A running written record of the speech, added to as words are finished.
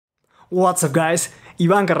What's up guys,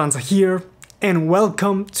 Ivan Carranza here and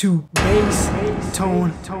welcome to Bass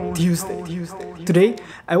Tone Tuesday. Today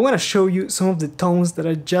I want to show you some of the tones that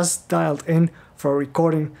I just dialed in for a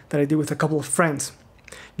recording that I did with a couple of friends.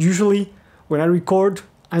 Usually when I record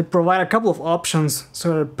I provide a couple of options so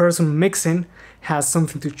that the person mixing has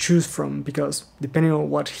something to choose from, because depending on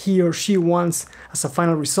what he or she wants as a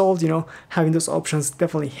final result, having those options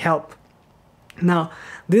definitely help. Now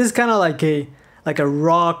this is kind of like a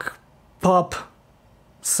rock pop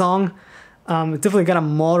song. It's definitely got a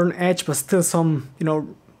modern edge, but still some,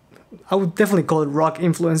 I would definitely call it rock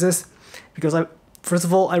influences, because first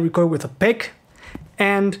of all, I record with a pick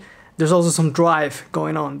and there's also some drive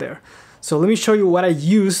going on there. So let me show you what I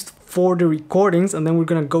used for the recordings, and then we're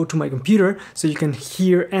gonna go to my computer so you can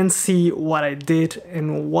hear and see what I did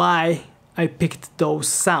and why I picked those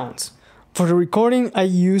sounds. For the recording, I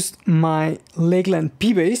used my Lakland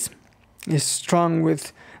P-Bass. It's strung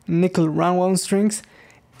with nickel round wound strings,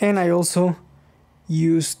 and I also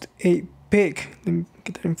used a pick. Let me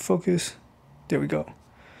get that in focus. There we go.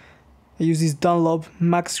 I use these Dunlop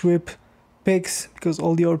max grip picks because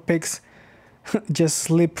all the other picks just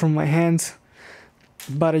slip from my hands.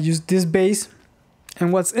 But I used this bass,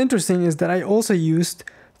 and what's interesting is that I also used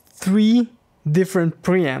 3 different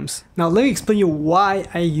preamps. Now let me explain you why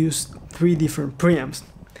I used 3 different preamps.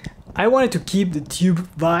 I wanted to keep the tube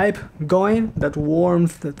vibe going, that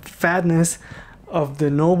warmth, that fatness of the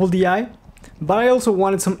Noble DI, but I also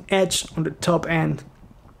wanted some edge on the top end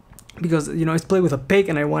because it's played with a pick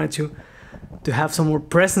and I wanted to have some more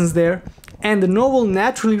presence there. And the Noble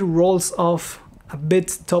naturally rolls off a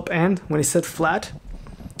bit top end when it's set flat,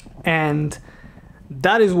 and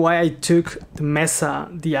that is why I took the Mesa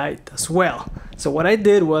DI as well. So what I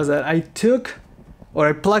did was that I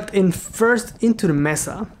plugged in first into the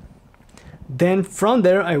Mesa. Then from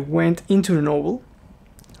there I went into the Noble.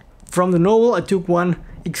 From the Noble I took one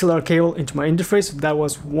XLR cable into my interface, so that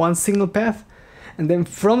was one signal path. And then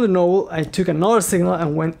from the Noble I took another signal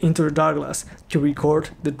and went into the Darkglass to record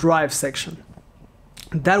the drive section.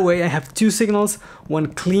 That way I have 2 signals, one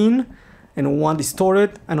clean and one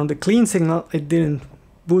distorted, and on the clean signal I didn't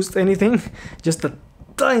boost anything, just a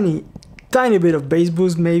tiny bit of bass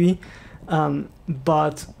boost maybe,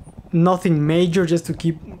 but nothing major, just to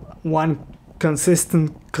keep one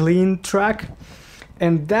consistent clean track.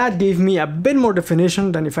 And that gave me a bit more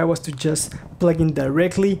definition than if I was to just plug in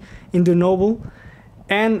directly in the Noble,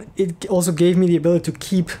 and it also gave me the ability to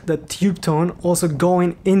keep the tube tone also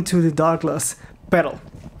going into the Darkglass pedal.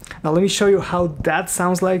 Now let me show you how that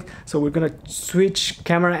sounds like. So we're gonna switch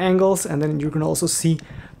camera angles, and then you're gonna also see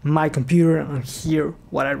my computer and hear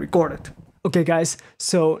what I recorded. Okay guys,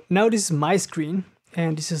 so now this is my screen,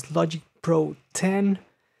 and this is Logic Pro 10.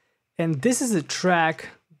 And this is a track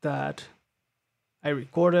that I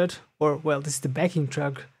recorded, or well, this is the backing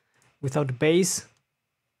track without the bass.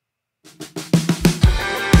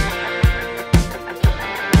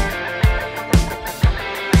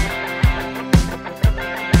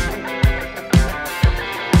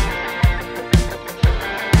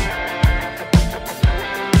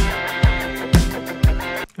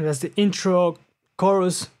 And that's the intro,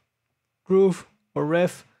 chorus, groove, or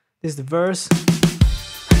riff. This is the verse.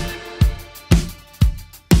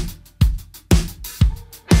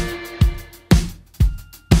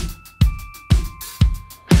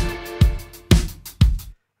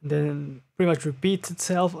 Then pretty much repeats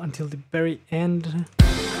itself until the very end.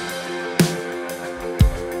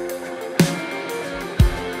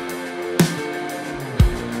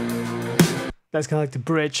 That's kind of like the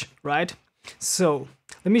bridge, right? So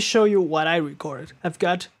let me show you what I recorded. I've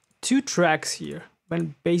got 2 tracks here,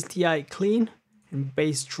 one bass DI clean and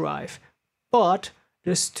bass drive, but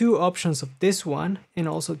there's 2 options of this one and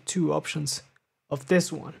also 2 options of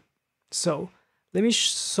this one. So let me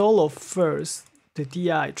solo first the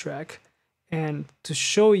DI track, and to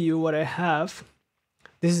show you what I have,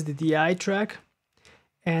 this is the DI track,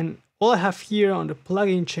 and all I have here on the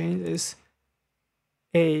plugin chain is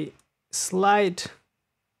a slight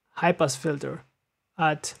high pass filter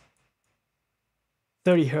at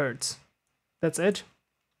 30 Hz. That's it,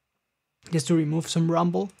 just to remove some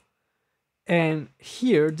rumble. And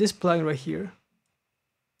here, this plugin right here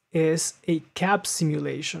is a cap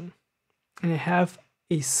simulation, and I have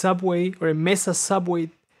a Subway or a Mesa Subway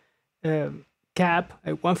cap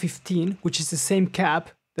at 115, which is the same cap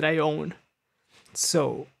that I own.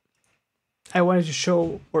 So I wanted to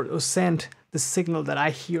show or send the signal that I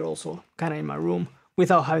hear also kind of in my room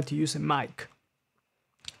without having to use a mic.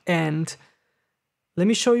 And let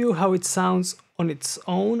me show you how it sounds on its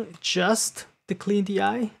own, just the clean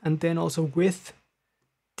DI, and then also with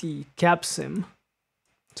the cap sim.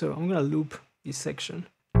 So I'm gonna loop this section.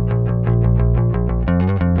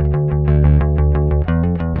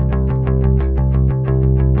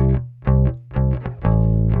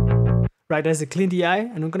 Right, there's a clean DI,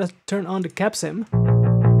 and I'm gonna turn on the cap sim.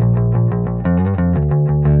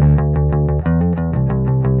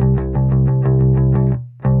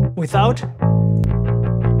 Without.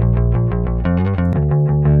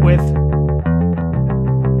 With.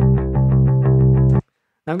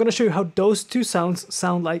 Now I'm gonna show you how those two sounds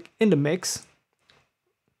sound like in the mix.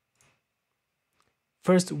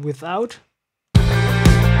 First without.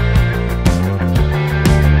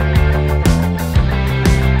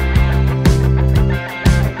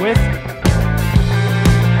 With.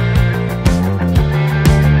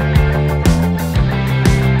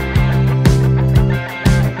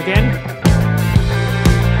 Again.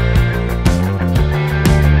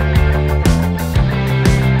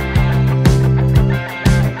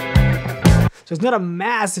 So it's not a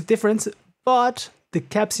massive difference, but the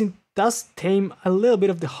cap sim does tame a little bit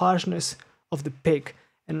of the harshness of the pick.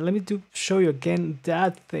 And let me show you again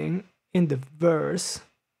that thing in the verse.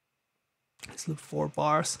 Let's look 4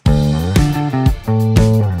 bars.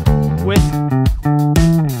 With.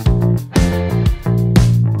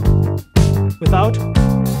 Without.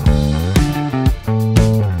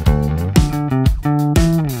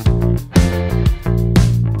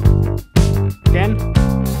 Again.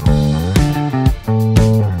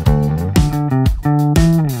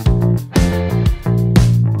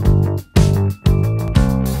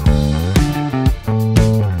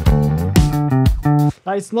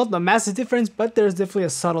 It's not a massive difference, but there's definitely a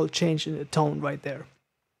subtle change in the tone right there.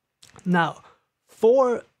 Now,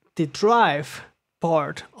 for the drive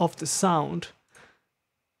part of the sound,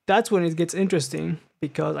 that's when it gets interesting,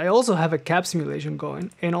 because I also have a cap simulation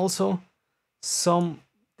going, and also some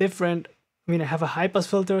different, I mean, I have a high pass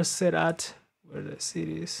filter set at, where the it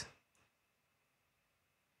is,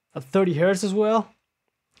 at 30 Hertz as well,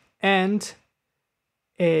 and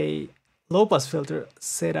a low pass filter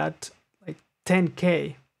set at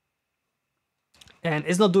 10K, and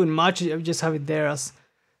it's not doing much. I just have it there as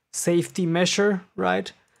safety measure,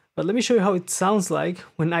 right? But let me show you how it sounds like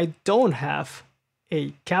when I don't have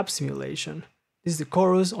a cap simulation. This is the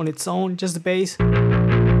chorus on its own, just the bass.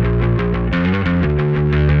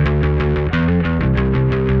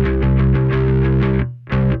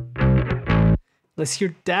 Let's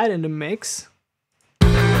hear that in the mix.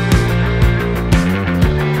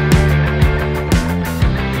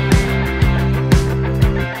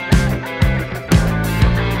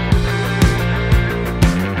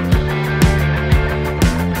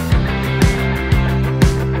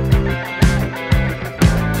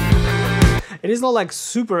 It is not like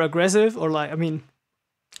super aggressive, or like, I mean,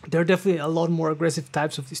 there are definitely a lot more aggressive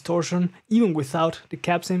types of distortion, even without the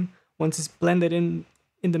cap sim. Once it's blended in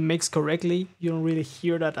the mix correctly, you don't really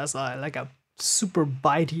hear that as like a super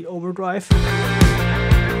bitey overdrive.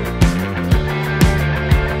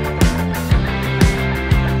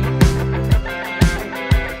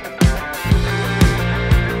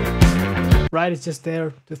 Right, it's just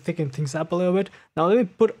there to thicken things up a little bit. Now let me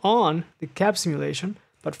put on the cap simulation.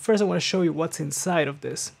 But first I want to show you what's inside of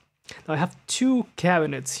this. Now I have 2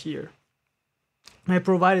 cabinets here. And I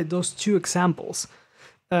provided those 2 examples.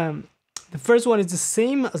 The first one is the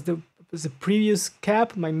same as the previous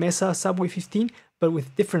cab, my Mesa Subway 15, but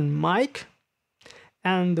with different mic.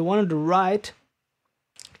 And the one on the right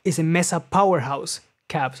is a Mesa Powerhouse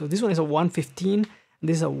cab. So this one is a 115, and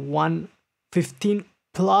this is a 115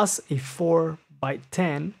 plus a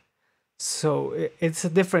 4x10. So it's a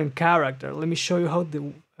different character. Let me show you how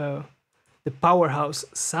the Powerhouse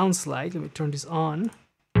sounds like. Let me turn this on.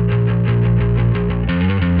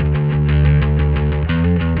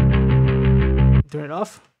 Turn it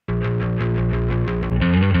off.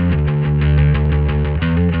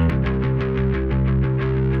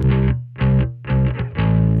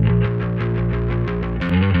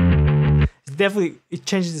 It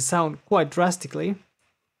changes the sound quite drastically.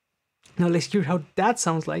 Now let's hear how that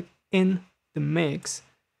sounds like in the mix.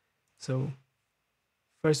 So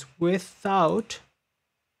first without,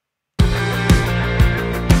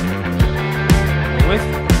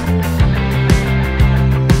 with.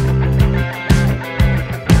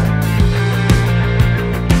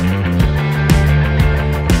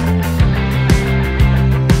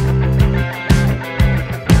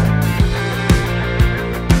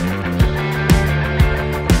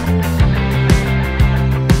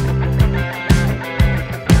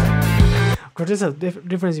 There's a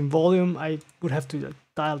difference in volume. I would have to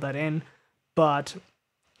dial that in, but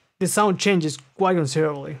the sound changes quite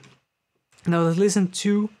considerably. Now let's listen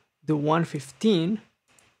to the 115.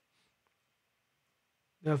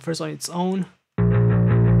 first on its own.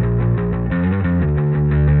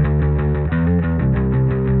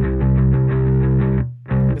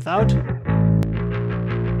 Without.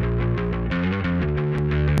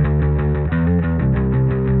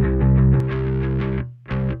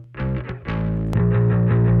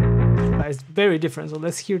 It's very different, so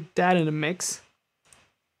let's hear that in the mix.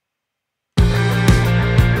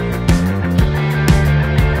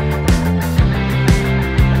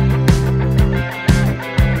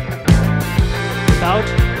 Without.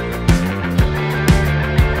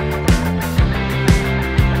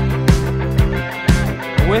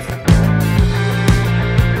 With.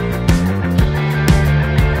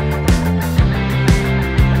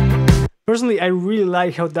 Personally, I really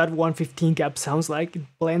like how that 115 cap sounds like. It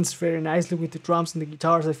blends very nicely with the drums and the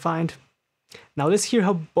guitars, I find. Now let's hear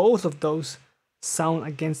how both of those sound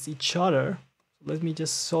against each other. Let me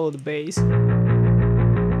just solo the bass.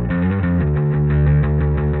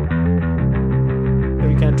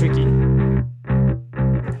 Very kind of tricky.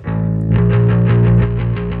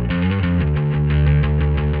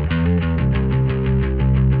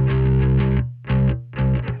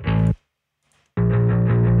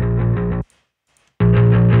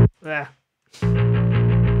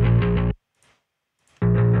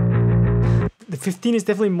 The 15 is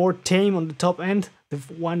definitely more tame on the top end. The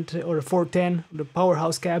 410, the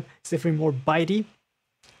powerhouse cab, is definitely more bitey.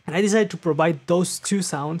 And I decided to provide those two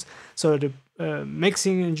sounds so that the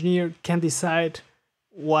mixing engineer can decide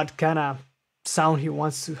what kind of sound he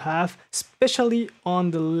wants to have, especially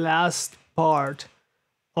on the last part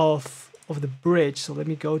of the bridge. So let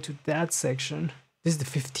me go to that section. This is the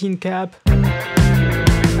 15 cab.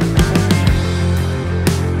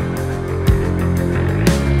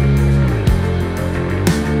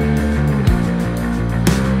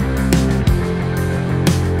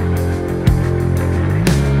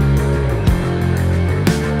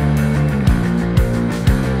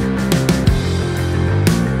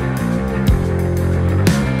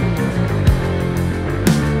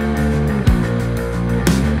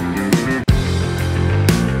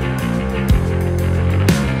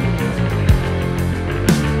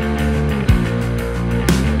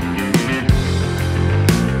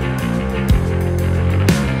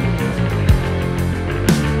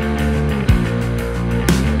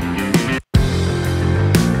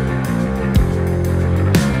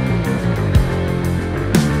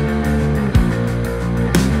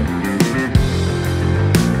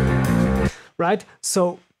 Right?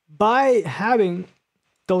 So by having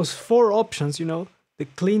those four options, you know, the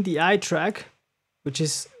clean DI track, which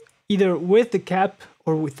is either with the cap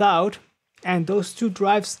or without, and those two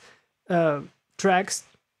drives tracks,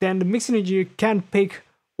 then the mixing engineer can pick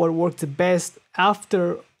what works the best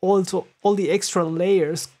after also all the extra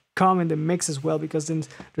layers come in the mix as well, because then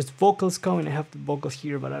there's vocals coming. I have the vocals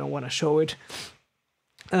here, but I don't want to show it.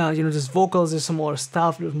 You know, there's vocals, there's some more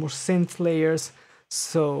stuff, there's more synth layers.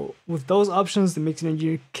 So with those options, the mixing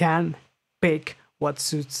engineer can pick what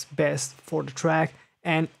suits best for the track.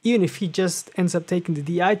 And even if he just ends up taking the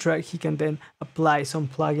DI track, he can then apply some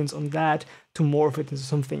plugins on that to morph it into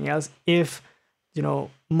something else if, you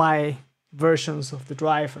know, my versions of the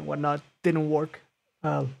drive and whatnot didn't work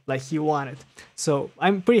like he wanted. So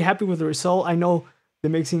I'm pretty happy with the result. I know the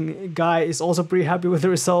mixing guy is also pretty happy with the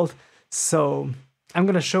result. So I'm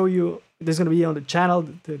going to show you, there's going to be on the channel,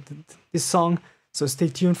 this song. So stay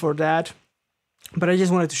tuned for that. But I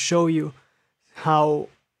just wanted to show you how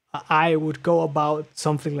I would go about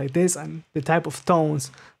something like this and the type of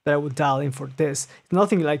tones that I would dial in for this.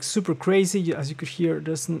 Nothing like super crazy. As you could hear,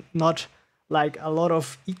 there's not like a lot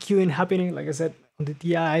of EQing happening. Like I said, on the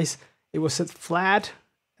DIs, it was set flat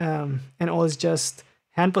and all is just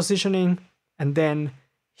hand positioning. And then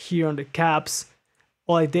here on the caps,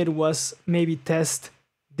 all I did was maybe test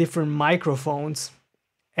different microphones,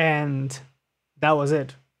 and that was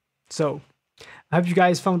it. So I hope you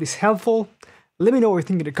guys found this helpful. Let me know what you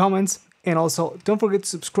think in the comments, and also don't forget to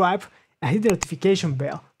subscribe and hit the notification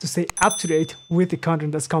bell to stay up to date with the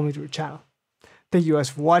content that's coming to your channel. Thank you guys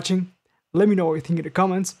for watching. Let me know what you think in the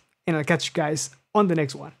comments, and I'll catch you guys on the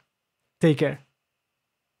next one. Take care.